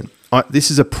over again. This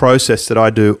is a process that I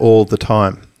do all the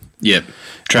time. Yep.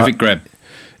 Traffic Grab.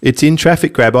 It's in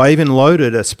Traffic Grab. I even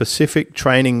loaded a specific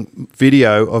training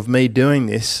video of me doing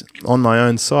this on my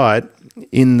own site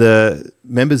in the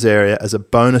members area as a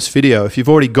bonus video. If you've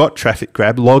already got Traffic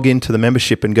Grab, log into the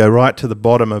membership and go right to the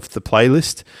bottom of the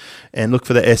playlist and look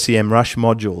for the SEM Rush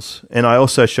modules. And I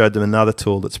also showed them another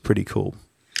tool that's pretty cool.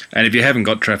 And if you haven't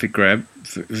got Traffic Grab,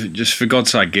 just for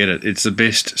God's sake, get it. It's the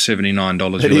best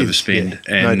 $79 you'll ever spend.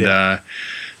 Yeah, and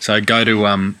so go to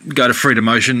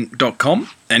freedomocean.com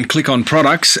and click on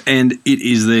products, and it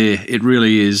is there. It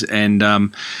really is.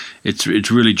 And it's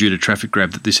really due to Traffic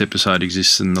Grab that this episode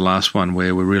exists, in the last one,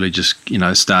 where we're really just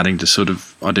starting to sort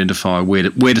of identify where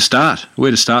to start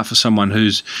for someone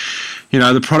who's,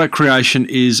 the product creation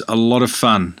is a lot of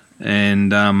fun.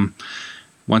 And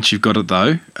once you've got it,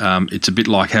 though, it's a bit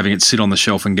like having it sit on the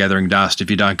shelf and gathering dust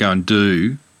if you don't go and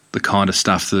do the kind of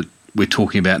stuff that we're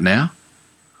talking about now.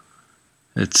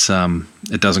 It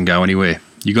doesn't go anywhere.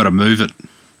 You've got to move it.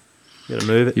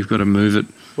 You've got to move it.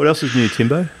 What else is new,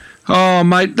 Timbo? Oh,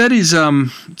 mate, that is,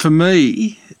 for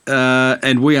me,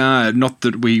 and we are, not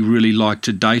that we really like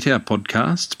to date our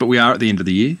podcasts, but we are at the end of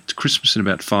the year. It's Christmas in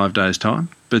about 5 days' time.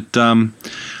 But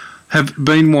have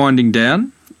been winding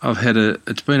down.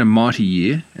 It's been a mighty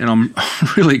year, and I'm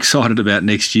really excited about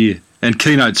next year. And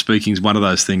keynote speaking is one of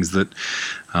those things that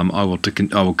I will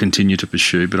continue to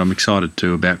pursue. But I'm excited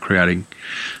too about creating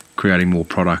more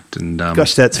product. And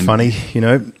gosh, that's funny.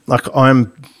 Like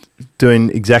I'm doing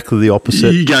exactly the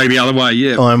opposite. You going the other way,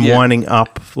 yeah. I'm winding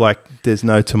up like there's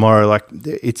no tomorrow. Like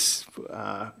it's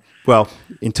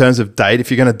in terms of date, if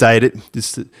you're going to date it,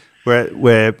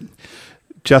 we're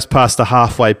just past the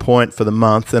halfway point for the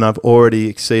month, and I've already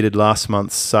exceeded last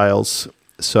month's sales.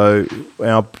 So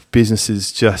our business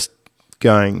is just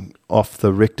going off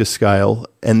the Richter scale,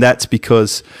 and that's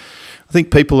because I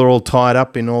think people are all tied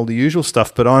up in all the usual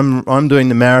stuff. But I'm doing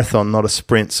the marathon, not a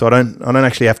sprint, so I don't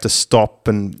actually have to stop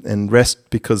and rest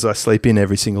because I sleep in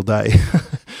every single day.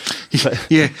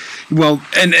 Yeah, well,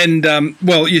 and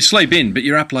you sleep in, but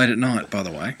you're up late at night, by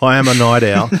the way. I am a night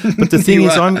owl. But the thing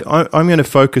is, I'm going to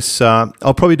focus.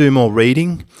 I'll probably do more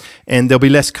reading, and there'll be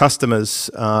less customers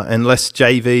and less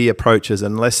JV approaches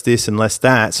and less this and less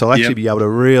that. So I'll actually be able to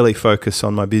really focus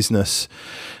on my business.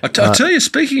 I tell you,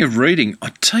 speaking of reading,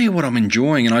 I tell you what I'm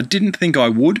enjoying, and I didn't think I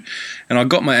would. And I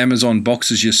got my Amazon box,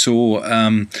 as you saw,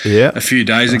 a few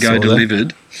days ago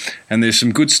delivered, and there's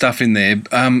some good stuff in there.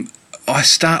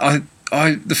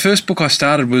 The first book I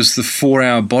started was The 4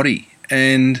 Hour Body,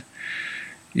 and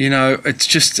It's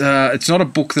just it's not a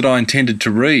book that I intended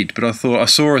to read, but I thought I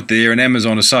saw it there, and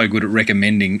Amazon is so good at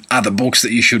recommending other books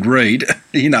that you should read,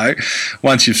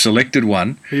 once you've selected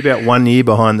one. You're about 1 year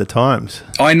behind the times.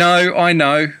 I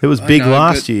know. It was big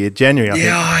last year, January, I think.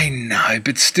 Yeah, I know,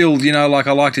 but still, I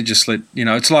like to just let,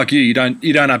 it's like you don't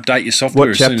update your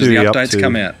software as soon as the updates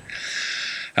come out.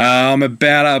 I'm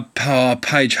about a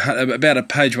page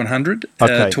 100,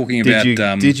 talking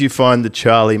about... Did you find the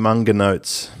Charlie Munger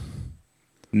notes?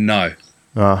 No.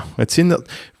 Oh, it's in the...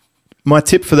 My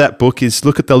tip for that book is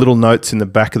look at the little notes in the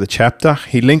back of the chapter.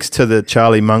 He links to the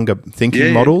Charlie Munger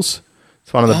thinking models.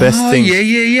 It's one of the best things.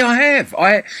 Yeah, I have.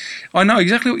 I know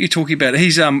exactly what you're talking about.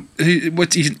 He's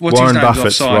what's his Warren name?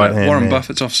 Buffett's right-hand Warren man.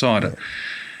 Buffett's offsider.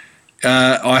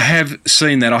 I have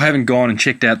seen that. I haven't gone and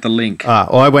checked out the link.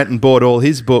 I went and bought all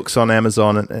his books on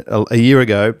Amazon a year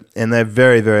ago, and they're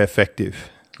very, very effective.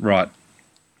 Right.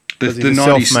 He's a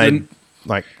self-made,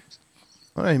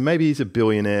 maybe he's a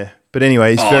billionaire. But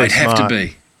anyway, he's very smart. It'd have to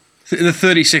be. The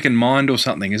 30-Second Mind or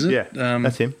something, is it? Yeah,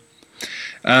 that's him.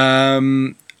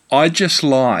 I just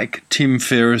like Tim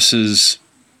Ferriss's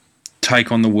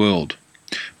take on the world.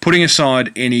 Putting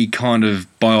aside any kind of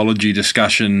biology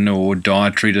discussion or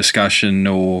dietary discussion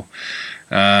or,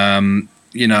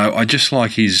 I just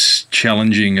like his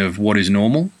challenging of what is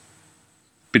normal.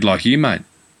 Bit like you, mate.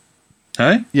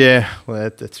 Hey? Yeah, well,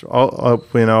 that's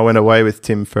when I went away with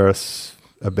Tim Ferriss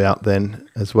about then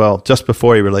as well, just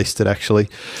before he released it, actually.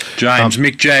 James,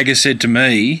 Mick Jagger said to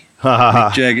me...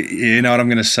 Mick Jagger, you know what I'm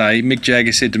going to say. Mick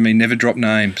Jagger said to me, never drop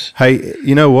names. Hey,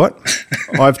 you know what?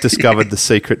 I've discovered the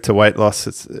secret to weight loss.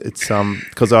 It's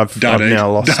because I've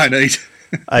now lost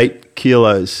 8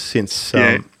 kilos since we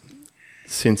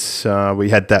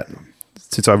had that,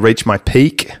 since I reached my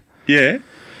peak. Yeah.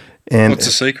 And what's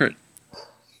the secret?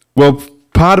 Well,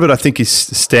 part of it I think is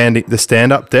the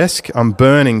stand-up desk. I'm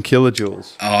burning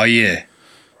kilojoules. Oh yeah.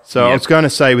 So I was going to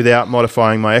say without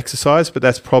modifying my exercise, but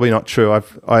that's probably not true.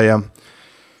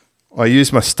 I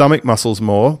use my stomach muscles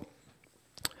more.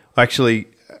 I actually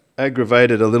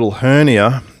aggravated a little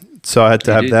hernia, so I had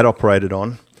to have that operated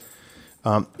on.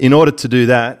 In order to do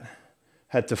that,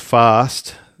 had to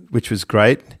fast, which was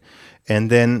great. And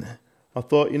then I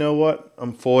thought, you know what?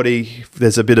 I'm 40.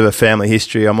 There's a bit of a family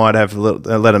history. I might have let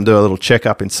them do a little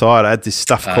checkup inside. I had this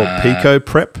stuff called Pico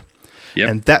Prep. Yep.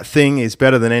 And that thing is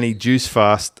better than any juice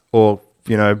fast or,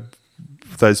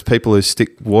 those people who stick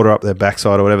water up their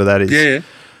backside or whatever that is. Yeah.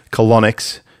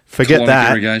 Colonics. Forget Colonic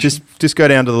that. irrigation. Just go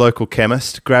down to the local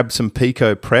chemist, grab some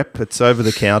Pico Prep. It's over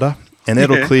the counter, and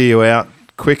it'll clear you out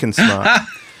quick and smart.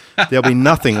 There'll be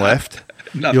nothing left.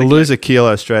 You'll lose a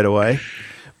kilo straight away.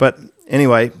 But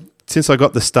anyway, since I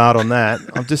got the start on that,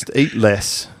 I'll just eat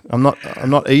less. I'm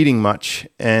not eating much,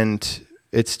 and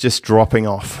it's just dropping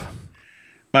off.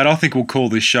 Mate, I think we'll call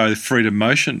this show Freedom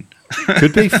Motion.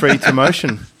 Could be free to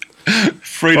motion.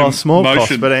 Freedom small motion.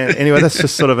 cost, but anyway, that's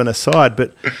just sort of an aside.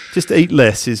 But just eat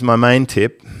less is my main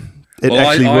tip. It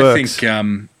actually works.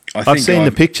 I've seen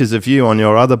the pictures of you on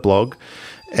your other blog,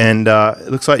 and it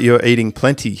looks like you're eating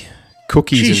plenty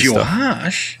cookies and stuff. You're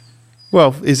harsh.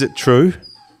 Well, is it true?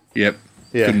 Yep.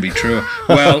 Yeah. Couldn't be true.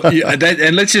 Well,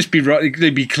 and let's just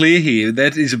be clear here.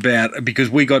 That is about because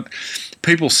we got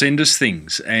people send us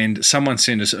things, and someone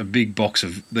sent us a big box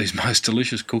of these most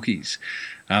delicious cookies.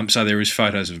 So there is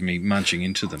photos of me munching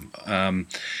into them.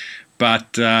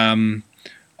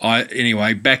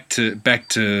 Anyway, back to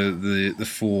the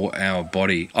 4-hour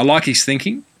body. I like his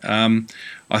thinking.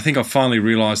 I think I finally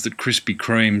realised that Krispy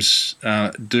Kremes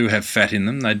do have fat in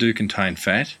them. They do contain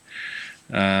fat.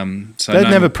 So They'd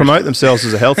never promote themselves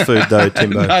as a health food, though,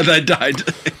 Timbo. No, they don't.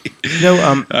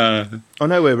 I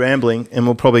know we're rambling, and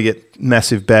we'll probably get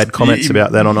massive bad comments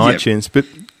about that on iTunes, but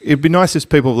it'd be nice if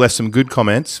people left some good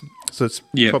comments, so it's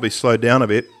probably slowed down a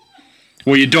bit.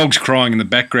 Well, your dog's crying in the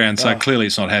background, so clearly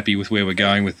it's not happy with where we're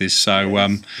going with this. So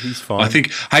he's fine. I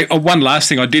think. Hey, one last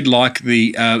thing. I did like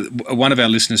the one of our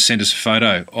listeners sent us a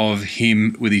photo of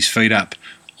him with his feet up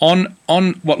on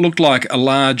what looked like a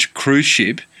large cruise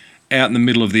ship out in the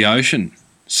middle of the ocean.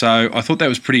 So I thought that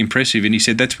was pretty impressive, and he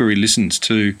said that's where he listens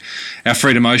to our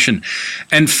Freedom Ocean.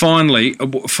 And finally,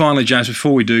 James,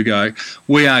 before we do go,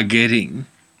 we are getting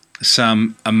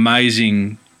some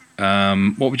amazing,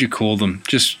 what would you call them?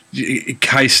 Just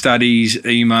case studies,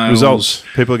 emails. Results.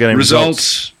 People are getting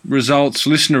results.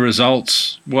 Listener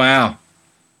results. Wow.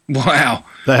 They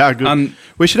are good.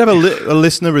 We should have a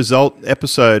listener result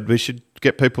episode. We should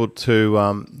get people to,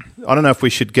 I don't know if we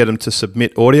should get them to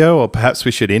submit audio or perhaps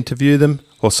we should interview them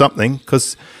or something,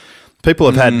 because people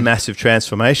have had massive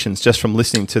transformations just from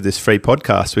listening to this free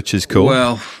podcast, which is cool.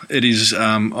 Well, it is.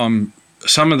 I'm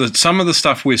some of the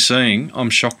stuff we're seeing, I'm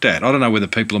shocked at. I don't know whether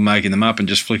people are making them up and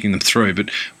just flicking them through, but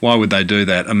why would they do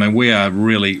that? I mean, we are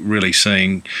really, really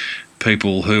seeing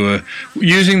people who are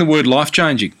using the word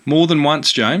life-changing more than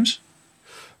once, James.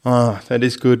 Oh, that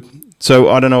is good. So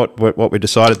I don't know what we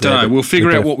decided there. Don't know. We'll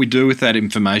figure out what we do with that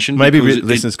information. Maybe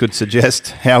listeners could suggest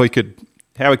how we could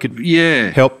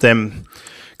help them,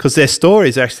 because their story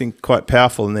is actually quite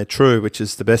powerful and they're true, which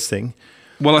is the best thing.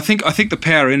 Well, I think the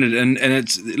power in it, and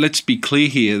it's, let's be clear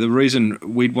here, the reason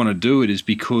we'd want to do it is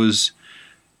because,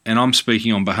 and I'm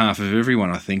speaking on behalf of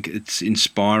everyone, I think it's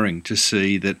inspiring to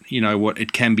see that, you know what,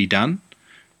 it can be done.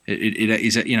 It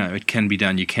is, you know, it can be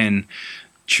done. You can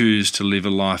choose to live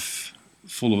a life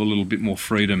full of a little bit more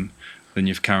freedom than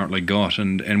you've currently got,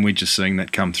 and we're just seeing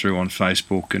that come through on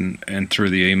Facebook and through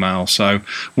the email. So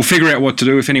we'll figure out what to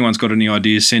do. If anyone's got any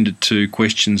ideas, send it to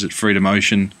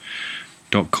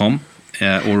questions@freedomocean.com.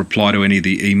 Or reply to any of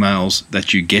the emails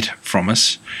that you get from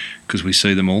us, because we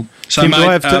see them all. So, Tim,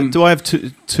 mate, do I have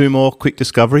two more quick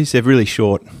discoveries? They're really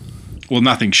short. Well,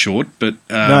 nothing short, but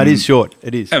no, it is short.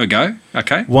 It is. Have a go.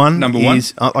 Okay. Number one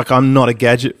is like, I'm not a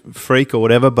gadget freak or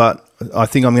whatever, but I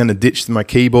think I'm going to ditch my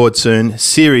keyboard soon.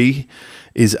 Siri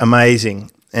is amazing,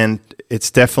 and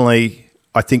it's definitely,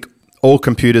 I think all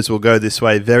computers will go this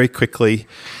way very quickly,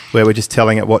 where we're just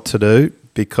telling it what to do,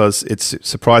 because it's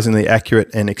surprisingly accurate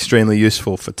and extremely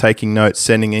useful for taking notes,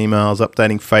 sending emails,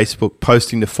 updating Facebook,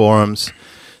 posting to forums,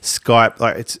 Skype.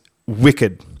 Like, it's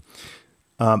wicked.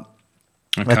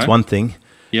 That's one thing.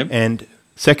 Yep. And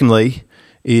secondly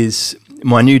is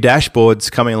my new dashboard's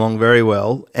coming along very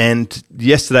well. And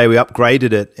yesterday we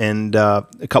upgraded it, and a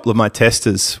couple of my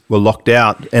testers were locked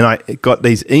out. And I got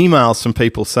these emails from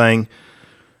people saying,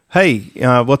 hey,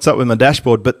 what's up with my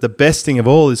dashboard? But the best thing of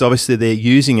all is obviously they're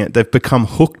using it. They've become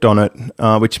hooked on it,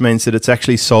 which means that it's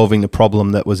actually solving the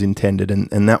problem that was intended.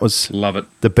 And that was Love it.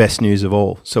 The best news of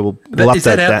all. So we'll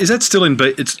update that. Is that still in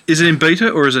beta? Is it in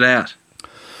beta or is it out?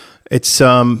 It's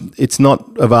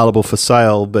not available for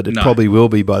sale, but it probably will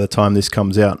be by the time this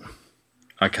comes out.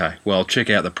 Okay. Well, check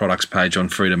out the products page on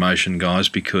Freedom Ocean, guys,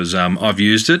 because I've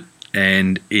used it.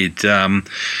 And it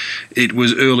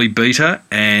was early beta,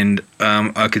 and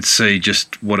I could see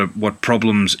just what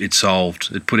problems it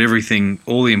solved. It put everything,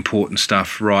 all the important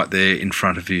stuff, right there in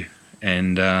front of you,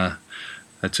 and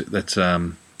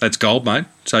that's gold, mate.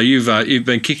 So you've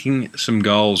been kicking some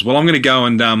goals. Well, I'm going to go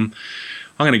and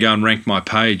rank my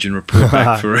page and report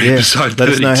back for episode 32. Let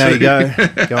us know how you go.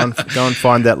 Go and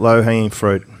find that low hanging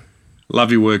fruit.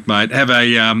 Love your work, mate. Have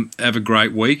a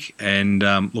great week, and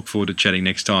look forward to chatting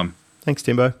next time. Thanks,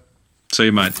 Timbo. See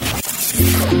you, mate.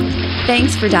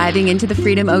 Thanks for diving into the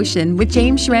Freedom Ocean with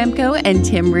James Schramko and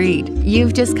Tim Reed.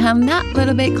 You've just come that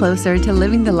little bit closer to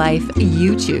living the life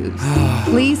you choose.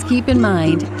 Please keep in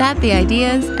mind that the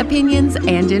ideas, opinions,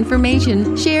 and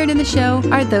information shared in the show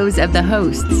are those of the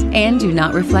hosts and do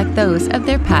not reflect those of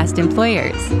their past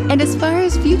employers. And as far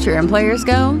as future employers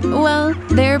go, well,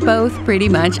 they're both pretty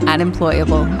much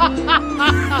unemployable.